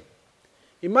qullatayn.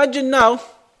 Imagine now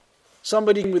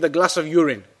somebody with a glass of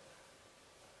urine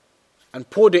and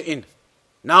poured it in.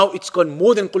 Now it's gone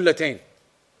more than qullatayn.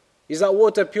 Is that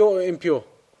water pure or impure?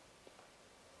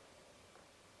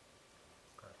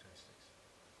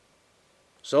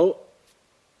 So,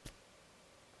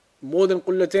 more than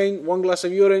qullatayn, 1 glass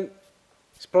of urine,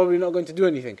 it's probably not going to do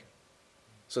anything.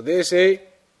 So they say,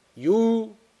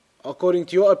 you, according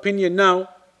to your opinion now,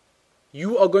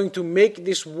 you are going to make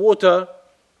this water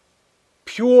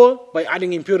pure by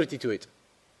adding impurity to it.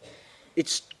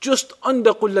 It's just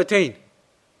under qullatayn.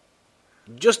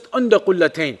 Just under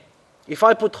qullatayn. If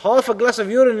I put half a glass of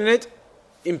urine in it,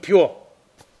 impure.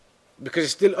 Because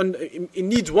it's still it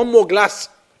needs 1 more glass.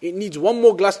 It needs 1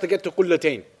 more glass to get to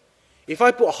qullatayn. If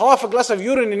I put half a glass of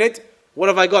urine in it, what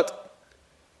have I got?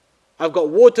 I've got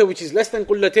water which is less than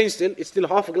qullatayn still. It's still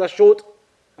half a glass short.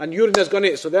 And urine has gone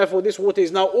in it. So therefore this water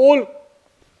is now all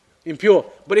impure.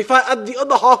 But if I add the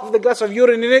other half of the glass of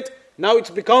urine in it, now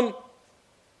it's become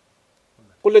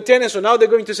qullatayn. So now they're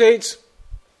going to say it's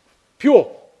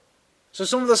pure. So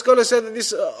some of the scholars said that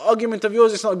this argument of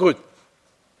yours is not good.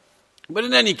 But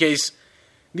in any case,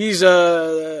 these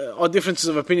are differences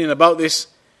of opinion about this,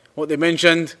 what they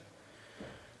mentioned.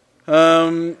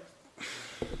 The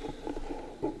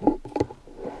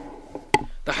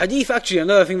hadith, actually,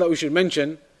 another thing that we should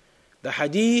mention, the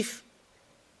hadith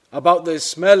about the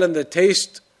smell and the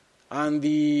taste and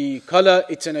the color,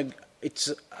 it's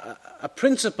a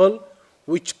principle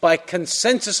which by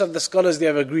consensus of the scholars they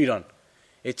have agreed on.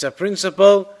 It's a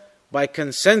principle by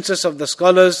consensus of the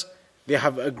scholars they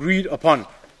have agreed upon.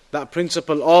 That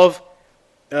principle of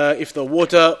if the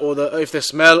water or if the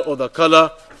smell or the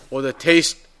color or the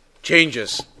taste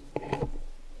changes.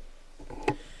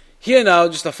 Here now,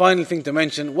 just a final thing to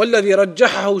mention. وَالَّذِي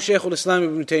رَجَّحَهُ شيخ الإسلام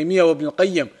ابن تيمية وابن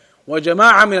القيم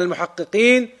وجماعة من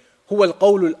المحققين هو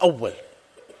القول الأول.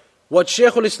 What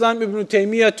Shaykh al-Islam Ibn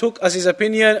Taymiyyah took as his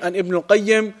opinion, and Ibn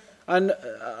al-Qayyim and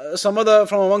some other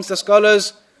from amongst the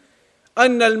scholars,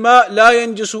 أن الماء لا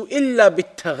ينجس إلا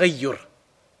بالتغير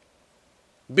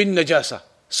بالنجاسة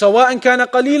سواء كان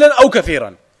قليلا أو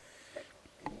كثيرا.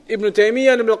 Ibn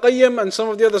Taymiyyah and Ibn al-Qayyim and some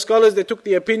of the other scholars, they took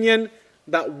the opinion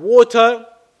that water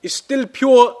is still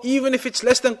pure even if it's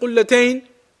less than qullatayn.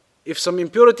 If some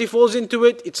impurity falls into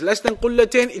it, it's less than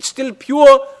qullatayn, it's still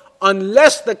pure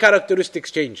unless the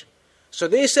characteristics change. So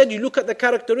they said you look at the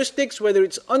characteristics, whether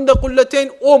it's under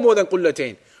qullatayn or more than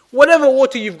qullatayn. Whatever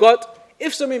water you've got,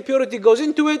 if some impurity goes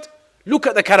into it, look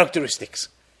at the characteristics.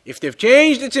 If they've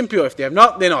changed, it's impure. If they have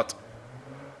not, they're not.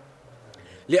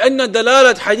 لأن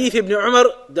دلالة حديث ابن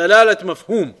عمر دلالة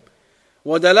مفهوم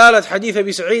ودلالة حديث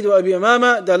أبي سعيد وأبي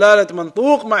أمامة دلالة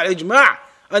منطوق مع الإجماع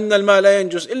أن الماء لا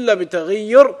ينجس إلا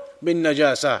بتغير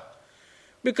بالنجاسة.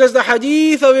 Because the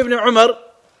hadith of Ibn Umar,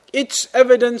 its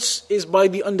evidence is by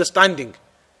the understanding.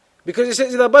 Because it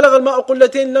says إذا بلغ الماء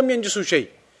قلتين لم ينجسوا شيء,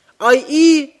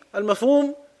 i.e.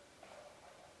 المفهوم,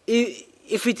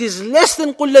 if it is less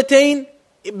than قلتين,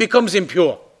 it becomes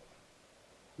impure.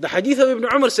 The hadith of Ibn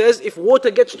Umar says if water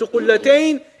gets to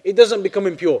قلتين, it doesn't become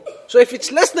impure. So if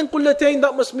it's less than قلتين,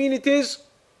 that must mean it is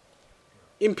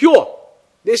impure.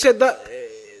 They said that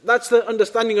that's the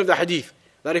understanding of the hadith.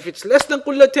 That if it's less than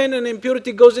قلتين and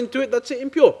impurity goes into it, that's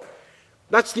impure.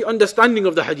 That's the understanding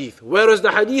of the hadith. Whereas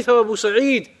the hadith of Abu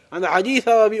Sa'id and the hadith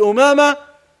of Abi Umama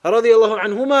radiyallahu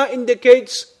anhuma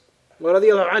indicates,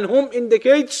 radiyallahu anhum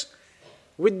indicates,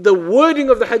 with the wording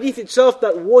of the hadith itself,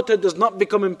 that water does not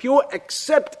become impure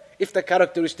except if the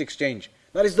characteristics change.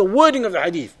 That is the wording of the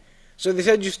hadith. So they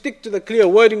said you stick to the clear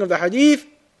wording of the hadith.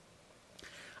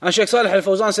 And Shaykh Salih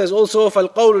al-Fawzan says also,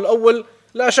 فَالْقَوْلُ الْأَوَّلُ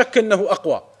لَا شَكَّ أَنَّهُ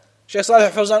أَقْوَى. Shaykh Salih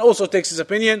al-Fawzan also takes his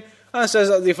opinion and says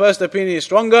that the first opinion is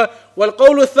stronger.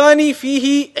 وَالْقَوْلُ الثَّانِي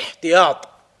فِيهِ احْتِياط.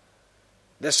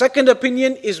 The second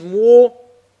opinion is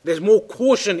there's more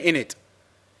caution in it.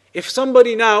 If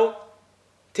somebody now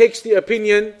takes the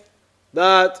opinion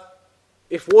that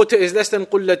if water is less than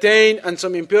قلتين and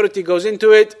some impurity goes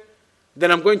into it,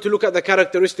 then I'm going to look at the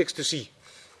characteristics to see.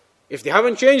 If they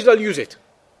haven't changed, I'll use it.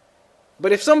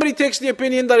 But if somebody takes the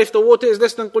opinion that if the water is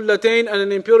less than قلتين and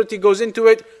an impurity goes into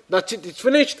it, that's it, it's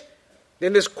finished,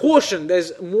 then there's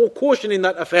more caution in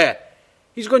that affair.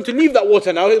 He's going to leave that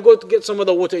water now, he'll go to get some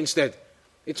other water instead.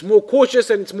 It's more cautious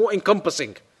and it's more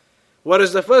encompassing.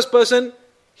 Whereas the first person,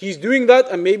 he's doing that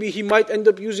and maybe he might end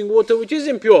up using water which is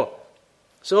impure.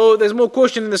 So there's more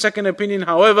caution in the second opinion.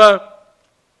 However,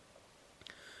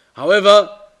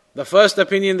 the first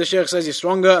opinion the Shaykh says is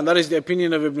stronger, and that is the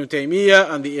opinion of Ibn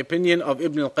Taymiyyah and the opinion of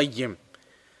Ibn al-Qayyim.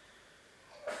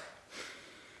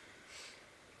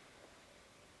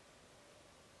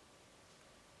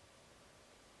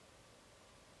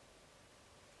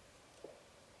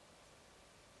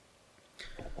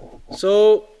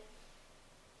 So,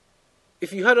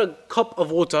 if you had a cup of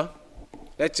water,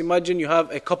 let's imagine you have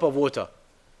a cup of water,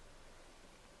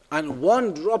 and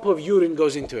one drop of urine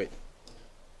goes into it.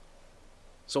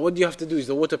 So what do you have to do? Is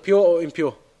the water pure or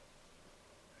impure?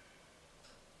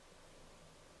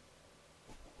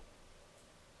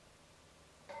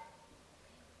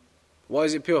 Why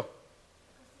is it pure?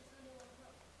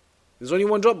 There's only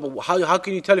one drop, but how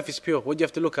can you tell if it's pure? What do you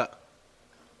have to look at?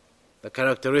 The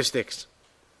characteristics.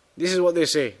 This is what they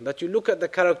say, that you look at the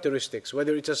characteristics,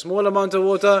 whether it's a small amount of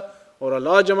water or a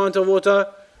large amount of water,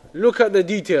 look at the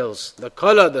details, the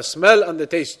color, the smell and the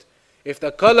taste. If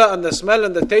the color and the smell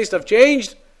and the taste have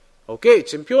changed, okay,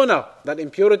 it's impure now. That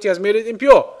impurity has made it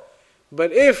impure.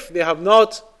 But if they have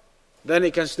not, then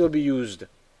it can still be used.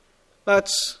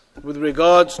 That's with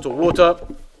regards to water.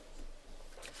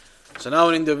 So now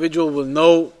an individual will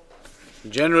know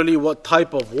generally what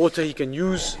type of water he can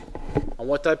use and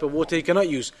what type of water he cannot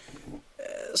use.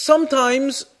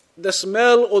 Sometimes the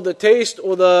smell or the taste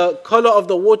or the color of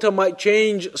the water might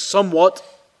change somewhat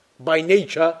by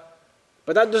nature,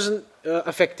 but that doesn't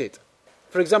affect it.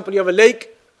 For example, you have a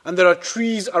lake and there are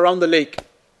trees around the lake,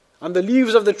 and the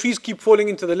leaves of the trees keep falling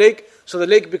into the lake, so the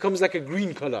lake becomes like a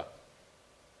green color.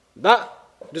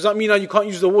 Does that mean that you can't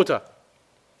use the water?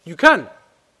 You can.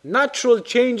 Natural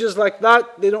changes like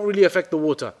that, they don't really affect the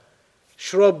water.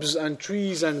 Shrubs and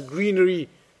trees and greenery,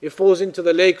 it falls into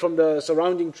the lake from the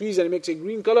surrounding trees and it makes a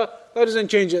green color, that doesn't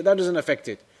change it, that doesn't affect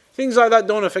it. Things like that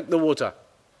don't affect the water.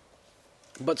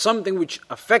 But something which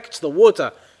affects the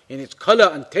water in its color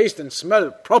and taste and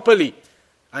smell properly,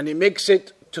 and it makes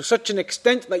it to such an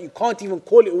extent that you can't even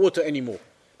call it water anymore.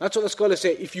 That's what the scholars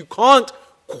say. If you can't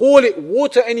call it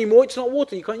water anymore, it's not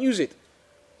water, you can't use it.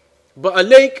 But a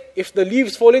lake, if the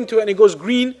leaves fall into it and it goes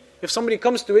green, if somebody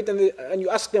comes to it and you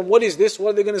ask them, what is this? What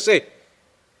are they going to say?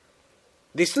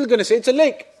 They're still going to say it's a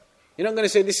lake. You're not going to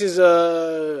say this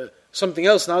is something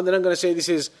else now. They're not going to say this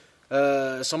is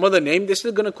some other name. They're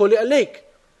still going to call it a lake.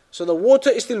 So the water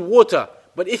is still water.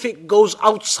 But if it goes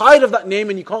outside of that name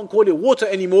and you can't call it water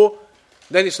anymore,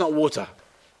 then it's not water.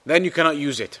 Then you cannot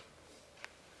use it.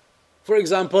 For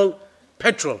example,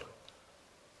 petrol.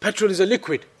 Petrol is a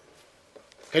liquid.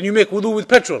 Can you make wudu with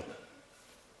petrol?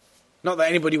 Not that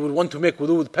anybody would want to make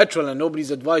wudu with petrol, and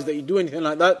nobody's advised that you do anything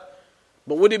like that.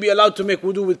 But would it be allowed to make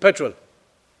wudu with petrol?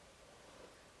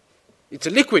 It's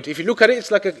a liquid. If you look at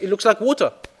it, it looks like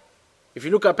water. If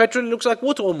you look at petrol, it looks like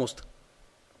water almost.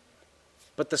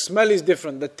 But the smell is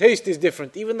different, the taste is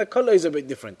different, even the color is a bit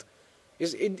different.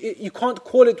 You can't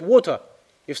call it water.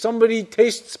 If somebody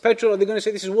tastes petrol, are they going to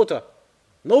say this is water?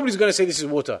 Nobody's going to say this is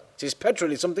water. It says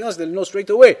petrol, it's something else, they'll know straight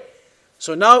away.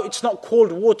 So now it's not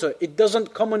called water. It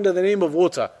doesn't come under the name of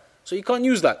water. So you can't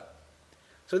use that.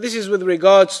 So this is with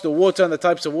regards to water and the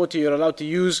types of water you're allowed to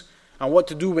use and what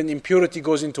to do when impurity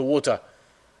goes into water.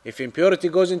 If impurity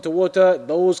goes into water,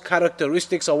 those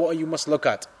characteristics are what you must look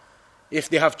at. If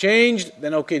they have changed,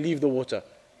 then okay, leave the water.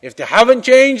 If they haven't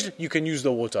changed, you can use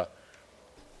the water.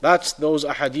 That's those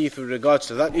ahadith with regards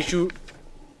to that issue.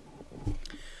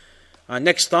 And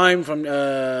next time,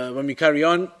 when we carry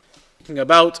on, talking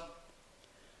about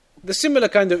the similar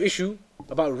kind of issue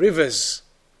about rivers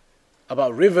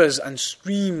and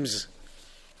streams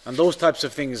and those types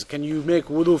of things. Can you make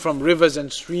wudu from rivers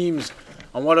and streams?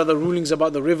 And what are the rulings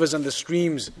about the rivers and the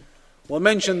streams? We'll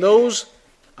mention those.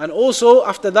 And also,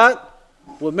 after that,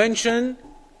 we'll mention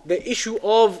the issue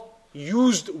of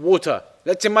used water.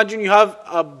 Let's imagine you have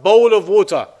a bowl of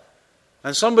water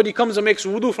and somebody comes and makes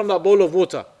wudu from that bowl of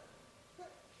water.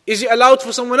 Is it allowed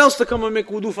for someone else to come and make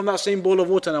wudu from that same bowl of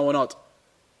water now or not?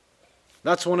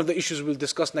 That's one of the issues we'll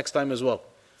discuss next time as well.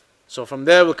 So from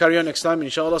there we'll carry on next time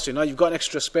inshallah. So now you've got an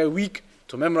extra spare week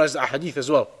to memorize the ahadith as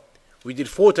well. We did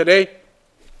 4 today,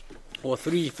 or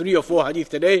 3 or 4 hadith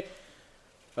today,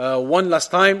 1 last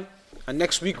time, and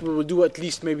next week we will do at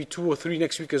least maybe 2 or 3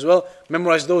 next week as well.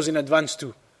 Memorize those in advance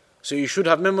too. So you should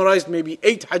have memorized maybe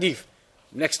 8 hadith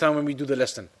next time when we do the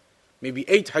lesson. Maybe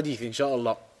 8 hadith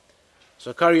inshallah.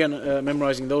 So carry on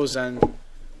memorizing those and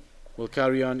we'll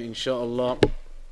carry on inshallah